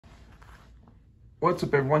What's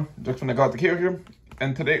up, everyone? Jaxx Finn here,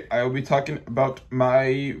 and today I will be talking about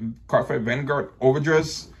my Cardfight Vanguard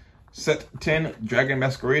Overdress Set 10 Dragon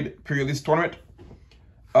Masquerade pre-release tournament.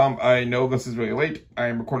 I know this is really late. I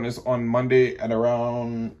am recording this on Monday at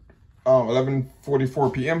around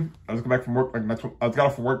 11:44 p.m. I just got back from work I got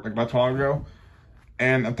off from work like not too long ago,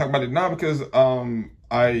 and I'm talking about it now because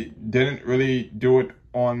I didn't really do it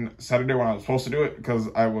on Saturday when I was supposed to do it because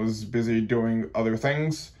I was busy doing other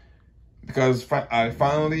things. Because I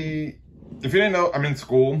finally, if you didn't know, I'm in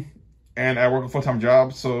school and I work a full-time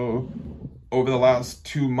job. So over the last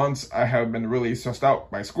 2 months, I have been really stressed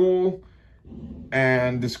out by school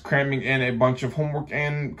and just cramming in a bunch of homework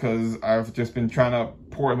in because I've just been trying to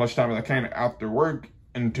pour as much time as I can after work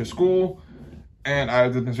into school. And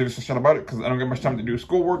I've just been really stressed out about it because I don't get much time to do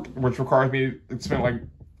schoolwork, which requires me to spend like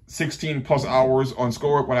 16 plus hours on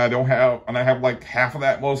schoolwork when I don't have, and I have like half of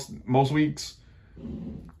that most weeks.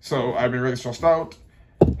 So I've been really stressed out,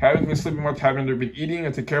 haven't been sleeping much, haven't been eating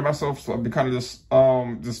and take care of myself. So I've been kind of just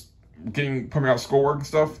pumping out schoolwork and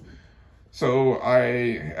stuff. So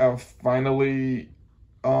I have finally,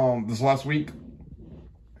 this last week,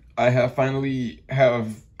 I passed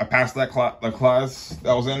the class that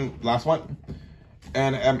I was in last month.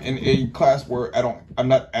 And I'm in a class where I'm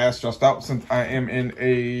not as stressed out since I am in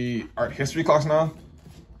a art history class now.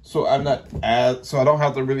 So I don't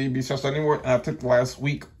have to really be stressed out anymore. And I took the last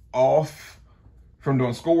week off from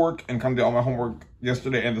doing schoolwork and kind of did all my homework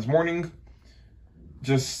yesterday and this morning,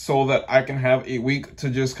 just so that I can have a week to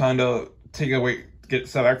just kind of get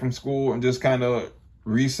set back from school and just kind of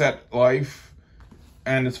reset life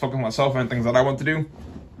and just focus on myself and things that I want to do,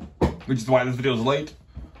 which is why this video is late.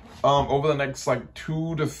 Over the next like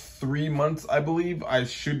 2 to 3 months, I believe I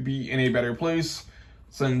should be in a better place.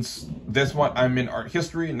 Since this month I'm in art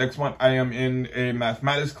history, next month I am in a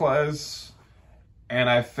mathematics class, and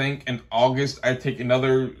I think in August I take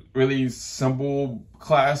another really simple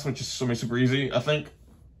class, which is super easy, I think,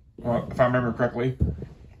 well, if I remember correctly.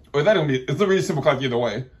 Or it's a really simple class either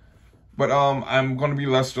way. But I'm going to be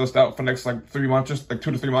less stressed out for the next like 3 months, just like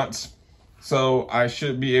 2 to 3 months. So I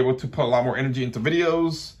should be able to put a lot more energy into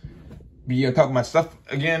videos, be on top of my stuff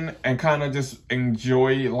again, and kind of just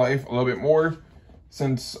enjoy life a little bit more,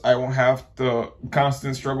 since I won't have the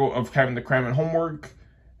constant struggle of having to cram in homework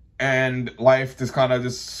and life just kind of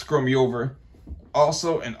just screw me over.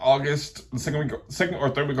 Also, in August, the second or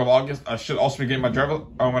third week of August, I should also be getting my driver.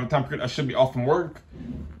 Around the time period, I should be off from work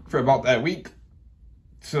for about that week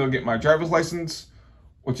to get my driver's license,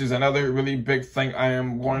 which is another really big thing I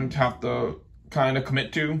am going to have to kind of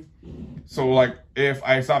commit to. So, like, if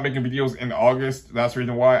I stop making videos in August, that's the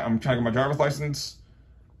reason why I'm trying to get my driver's license.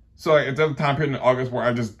 So like, if there's a time period in August where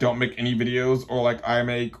I just don't make any videos, or like I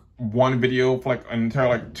make one video for like an entire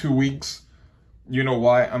like 2 weeks, you know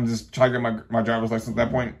why. I'm just trying to get my driver's license at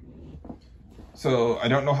that point. So I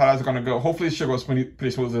don't know how that's gonna go. Hopefully it should go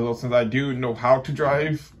pretty smoothly, since I do know how to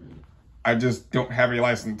drive. I just don't have a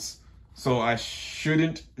license. So I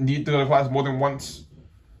shouldn't need to go to class more than once.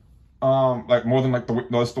 Like more than like the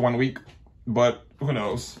 1 week. But who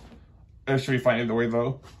knows? It should be fine either way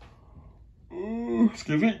though.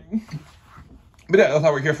 Excuse me. But yeah, that's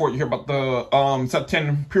how we're here for. You hear about the Set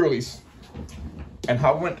 10 pre-release and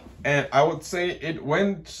how it went. And I would say it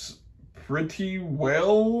went pretty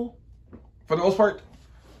well for the most part.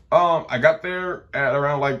 I got there at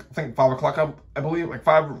around like I think 5 o'clock, I believe, like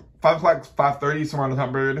 5 o'clock, 5:30, somewhere on the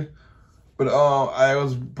time period. But I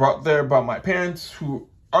was brought there by my parents, who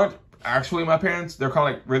aren't actually my parents. They're kind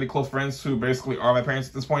of like really close friends who basically are my parents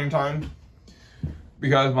at this point in time.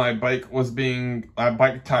 Because my bike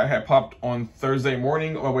tire had popped on Thursday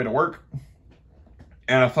morning on my way to work.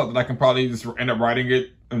 And I thought that I can probably just end up riding it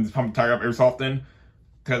and just pump the tire up every so often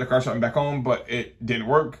to the car shop and back home, but it didn't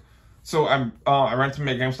work. So I ran to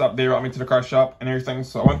my GameStop. They brought me to the car shop and everything.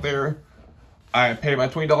 So I went there. I paid my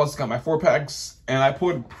 $20, got my 4-packs, and I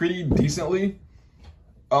pulled pretty decently.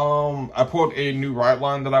 I pulled a new ride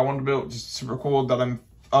line that I wanted to build, just super cool. That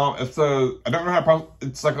I don't know how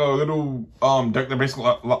it's like a little deck that basically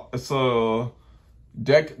it's a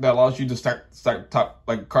deck that allows you to stack top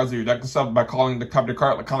like cards of your deck and stuff by calling the top of the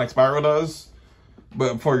card, like kind of like Spyro does,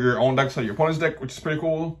 but for your own deck, so your opponent's deck, which is pretty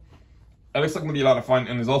cool. It looks like gonna be a lot of fun,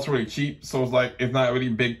 and it's also really cheap, so it's like it's not a really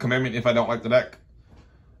big commitment if I don't like the deck.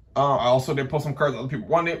 I also did pull some cards that other people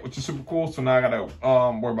wanted, which is super cool. So now I gotta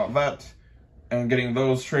worry about that and getting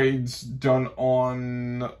those trades done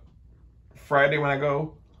on Friday when I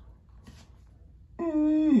go.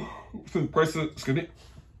 Since the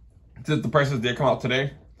prices did come out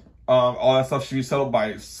today, all that stuff should be settled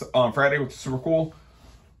by Friday, which is super cool.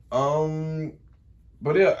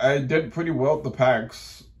 But yeah, I did pretty well at the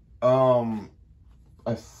packs.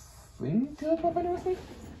 I think I have my binder with me.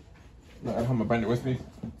 No, I don't have my binder with me.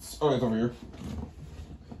 Oh, it's over here.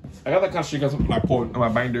 I got that kind of shit because I pulled in my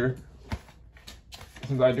binder.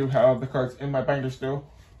 Since I do have the cards in my binder still.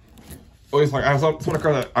 Always like I have some of the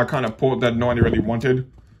cards that I kind of pulled that no one really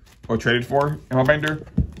wanted or traded for in my binder.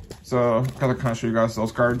 So I gotta kind of show you guys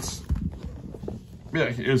those cards. Yeah,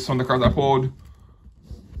 here's some of the cards I pulled.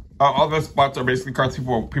 All the spots are basically cards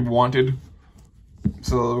people wanted.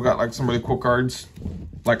 So we got like some really cool cards.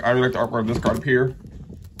 Like I really like the artwork of this card up here.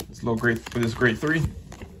 It's a little great, this grade 3.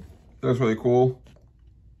 That's really cool.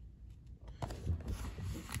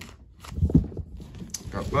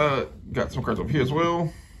 Got that. Got some cards over here as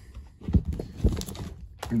well.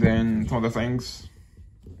 And then some other things.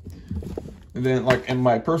 And then like in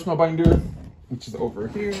my personal binder, which is over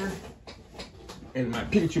here, in my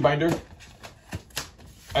Pikachu binder,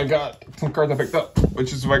 I got some cards I picked up,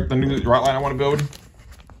 which is like the new right line I want to build.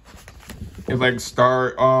 It's like it's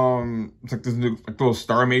like this new like little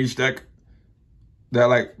Star Mage deck that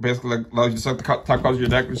like basically like allows you to select the top cards of your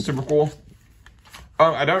deck, which is super cool.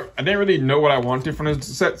 I didn't really know what I wanted from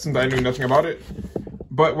this set since I knew nothing about it.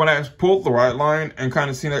 But when I pulled the right line and kind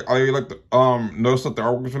of seen that, I like noticed that the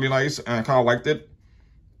artwork was really nice and I kind of liked it.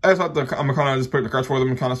 I thought I'm gonna kind of just pick the cards for them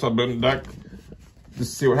and kind of start building the deck,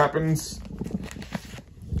 just see what happens.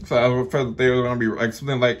 So I felt that they were gonna be like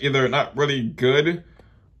something like either not really good,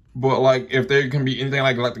 but like if they can be anything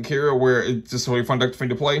like the Kira where it's just a really fun deck for me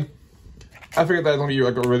to play. I figured that was gonna be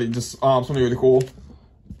like a really just something really cool.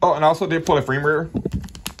 Oh, and I also did pull a frame rare,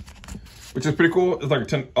 which is pretty cool. It's like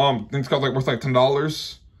it's got like worth like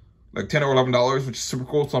 $10, like $10 or $11, which is super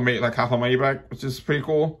cool. So I made like half my money back, which is pretty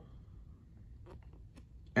cool.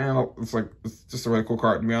 And it's just a really cool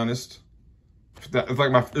card to be honest. It's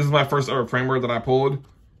like this is my first ever frame rare that I pulled.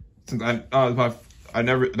 Since I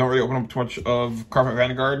don't really open up too much of Cardfight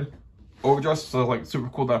Vanguard Overdress, so it's like super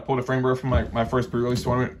cool that I pulled a frame rare from my first pre-release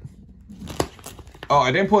tournament. Oh,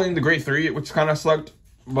 I didn't pull in the grade 3, which kind of sucked.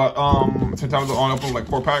 But sometimes I'll only open like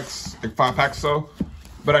 4 packs, like 5 packs so.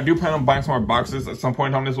 But I do plan on buying some more boxes at some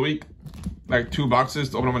point on this week. Like 2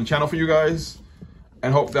 boxes to open up on the channel for you guys.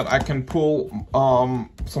 And hope that I can pull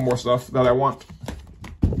some more stuff that I want.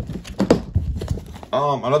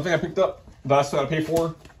 Another thing I picked up that I still gotta pay for,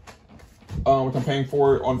 which I'm paying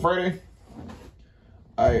for on Friday.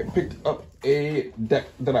 I picked up a deck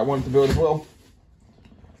that I wanted to build as well.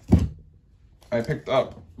 I picked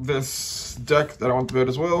up this deck that I want to build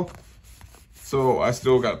as well. So I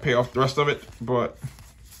still got to pay off the rest of it, but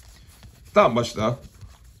it's not much though.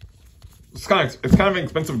 It's kind of an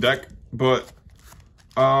expensive deck, but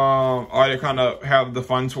I already kind of have the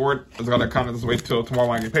funds for it. I just gotta kind of just wait till tomorrow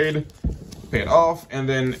when I get paid, pay it off, and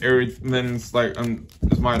then it's like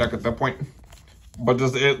it's my deck at that point. But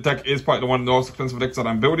this deck is probably one of the most expensive decks that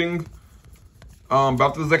I'm building. But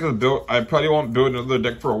after this deck is built, I probably won't build another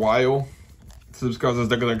deck for a while. So just because this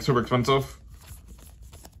deck is like super expensive.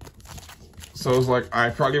 So it's like I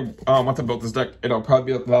probably want to build this deck. It'll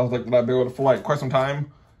probably be the last deck that I build for like quite some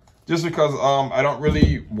time. Just because I don't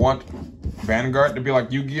really want Vanguard to be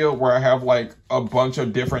like Yu-Gi-Oh! Where I have like a bunch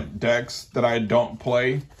of different decks that I don't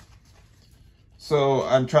play. So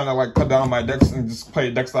I'm trying to like cut down my decks and just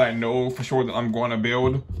play decks that I know for sure that I'm going to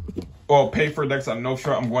build. Or pay for decks that I know for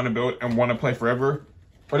sure I'm going to build and want to play forever.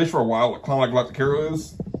 Or at least for a while, kind of like the Kira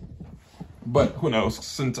is. But who knows,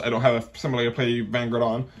 since I don't have a simulator to play Vanguard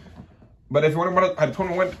on. But if you wonder what the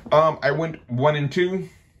tournament went, I went 1-2.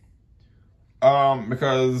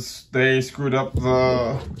 Because they screwed up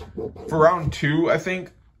for round 2, I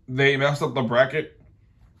think, they messed up the bracket.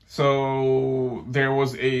 So there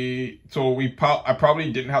was I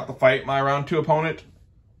probably didn't have to fight my round 2 opponent.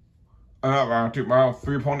 Not round 2, my round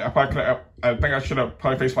 3 opponent. I think I should have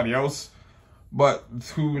probably faced somebody else. But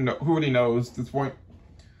who really knows at this point.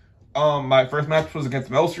 My first match was against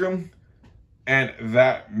Maelstrom, and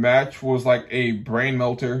that match was like a brain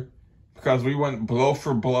melter because we went blow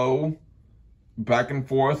for blow, back and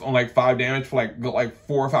forth on like 5 damage for like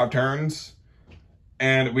 4 or 5 turns,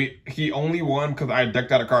 and he only won because I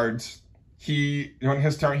decked out of cards. On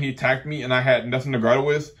his turn he attacked me and I had nothing to guard it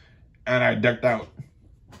with, and I decked out.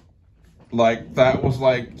 Like that was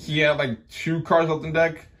like he had like 2 cards left in the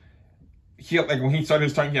deck. He had like when he started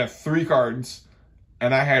his turn he had 3 cards.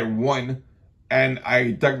 And I had 1, and I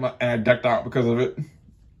decked out because of it.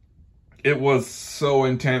 It was so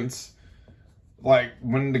intense. Like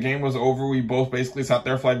when the game was over, we both basically sat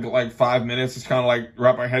there for like 5 minutes, just kind of like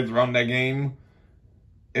wrap our heads around that game.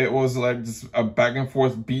 It was like just a back and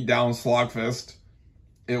forth beat down slogfest.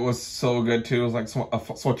 It was so good too. It was like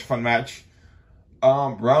such a fun match.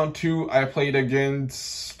 Round 2, I played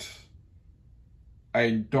against I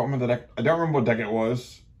don't remember the deck. I don't remember what deck it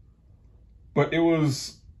was, but it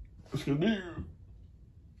was.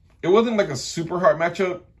 It wasn't like a super hard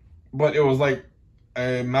matchup, but it was like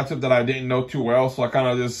a matchup that I didn't know too well, so I kind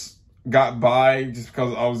of just got by just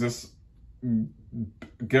because I was just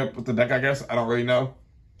good up with the deck, I guess. I don't really know.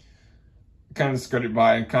 Kind of just skirted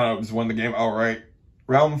by and kind of just won the game outright.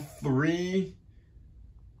 Round 3,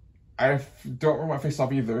 I don't remember my face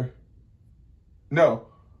off either. No,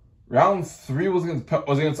 round 3 was against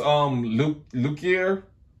Lukier,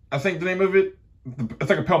 I think the name of it. It's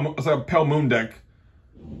like a pale moon deck.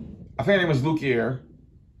 I think the name was Lukier.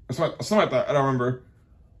 Something like that. I don't remember.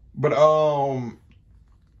 But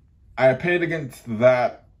I played against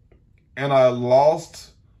that and I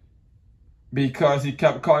lost because he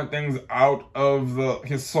kept calling things out of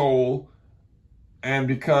his soul, and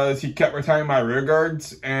because he kept retiring my rear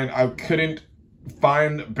guards, and I couldn't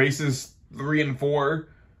find bases 3 and 4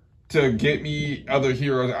 to get me other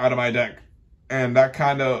heroes out of my deck. And that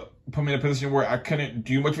kind of put me in a position where I couldn't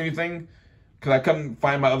do much of anything because I couldn't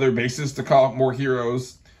find my other bases to call out more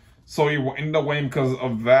heroes. So he ended up winning because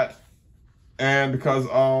of that. And because,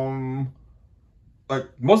 like,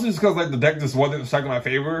 mostly just because, like, the deck just wasn't stacking in my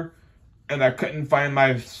favor, and I couldn't find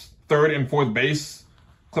my 3rd and 4th base.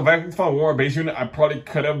 So if I could find one more base unit, I probably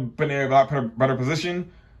could have been in a lot better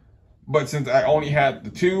position. But since I only had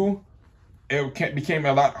the 2, it became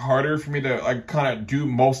a lot harder for me to, like, kind of do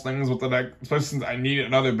most things with the deck, especially since I needed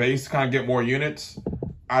another base to kind of get more units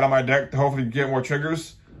out of my deck to hopefully get more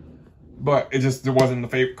triggers. But it wasn't the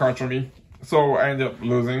favorite cards for me. So I ended up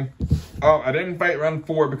losing. I didn't fight round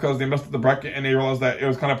 4 because they messed up the bracket and they realized that it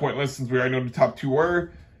was kind of pointless since we already know the top 2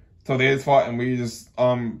 were. So they just fought and we just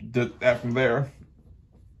did that from there.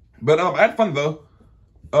 But I had fun though.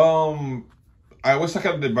 I wish I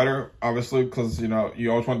could have did better, obviously, because you know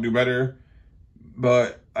you always want to do better.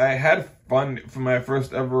 But I had fun for my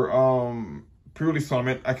first ever pre-release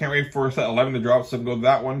tournament. I can't wait for set 11 to drop so I can go to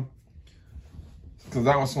that one, because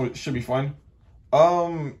that one should be fun.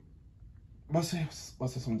 What's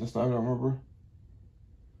something just I don't remember.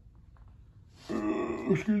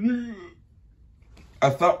 I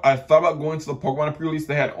thought about going to the Pokemon pre-release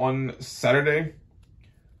they had on Saturday.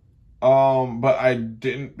 But I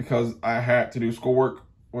didn't because I had to do schoolwork,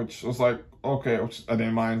 which was like, okay, which I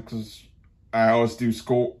didn't mind because I always do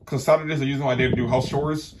school, because Saturdays are usually my day to do house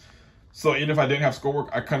chores. So even if I didn't have schoolwork,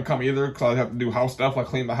 I couldn't come either because I'd have to do house stuff like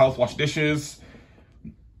clean the house, wash dishes,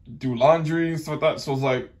 do laundry, stuff like that. So it's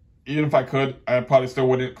like, even if I could, I probably still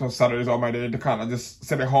wouldn't, because Saturdays are my day to kind of just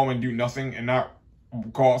sit at home and do nothing and not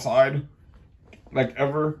go outside, like,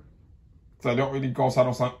 ever. So I don't really go outside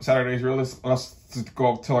on Saturdays really, unless to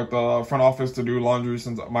go up to like the front office to do laundry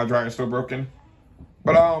since my dryer is still broken.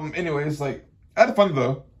 But anyways, like, I had fun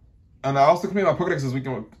though. And I also completed my Pokedex this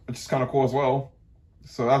weekend, which is kind of cool as well.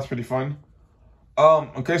 So that's pretty fun.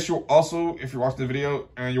 In case you also, if you're watching the video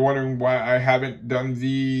and you're wondering why I haven't done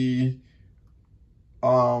the,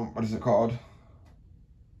 what is it called?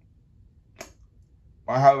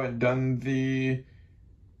 I haven't done the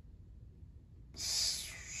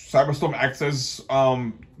Cyberstorm Access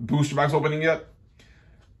booster box opening yet.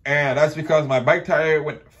 And that's because my bike tire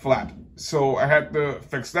went flat. So I had to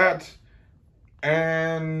fix that.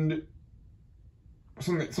 And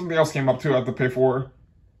something else came up too I had to pay for.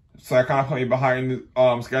 So I kind of put me behind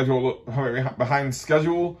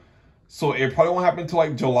schedule. So it probably won't happen until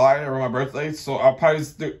like July or my birthday. So I'll probably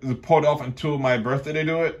just pull it off until my birthday to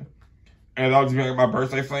do it. And that'll just be like my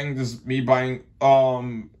birthday thing. Just me buying,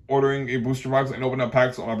 ordering a booster box and opening up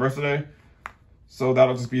packs on my birthday. So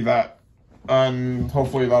that'll just be that. And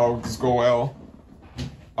hopefully that'll just go well.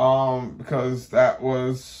 Because that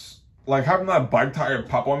was, like, having that bike tire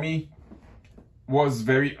pop on me was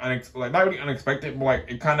very, not really unexpected, but like,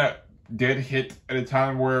 it kind of did hit at a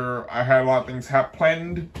time where I had a lot of things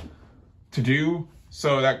planned to do.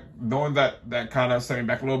 So that, knowing that kind of set me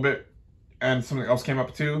back a little bit. And something else came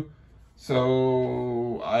up too.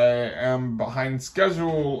 So I am behind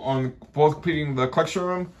schedule on both completing the collection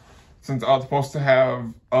room, since I was supposed to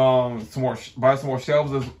have buy some more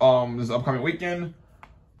shelves this upcoming weekend,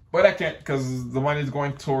 but I can't because the money is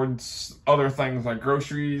going towards other things like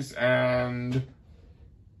groceries and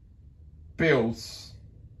bills.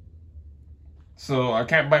 So I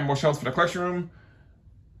can't buy more shelves for the collection room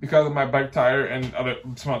because of my bike tire and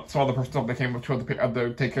some other personal stuff that came up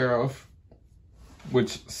to take care of,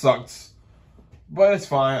 which sucks. But it's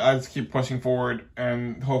fine. I just keep pushing forward,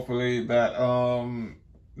 and hopefully that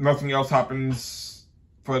nothing else happens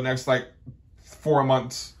for the next like 4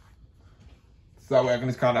 months. So that way I can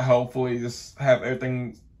just kind of hopefully just have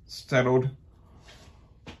everything settled.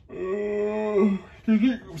 I'm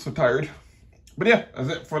so tired. But yeah, that's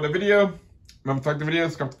it for the video. Remember to like the video,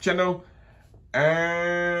 subscribe to the channel,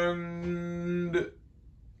 and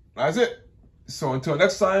that's it. So until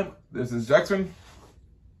next time, this is Jaxx Finn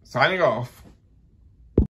signing off.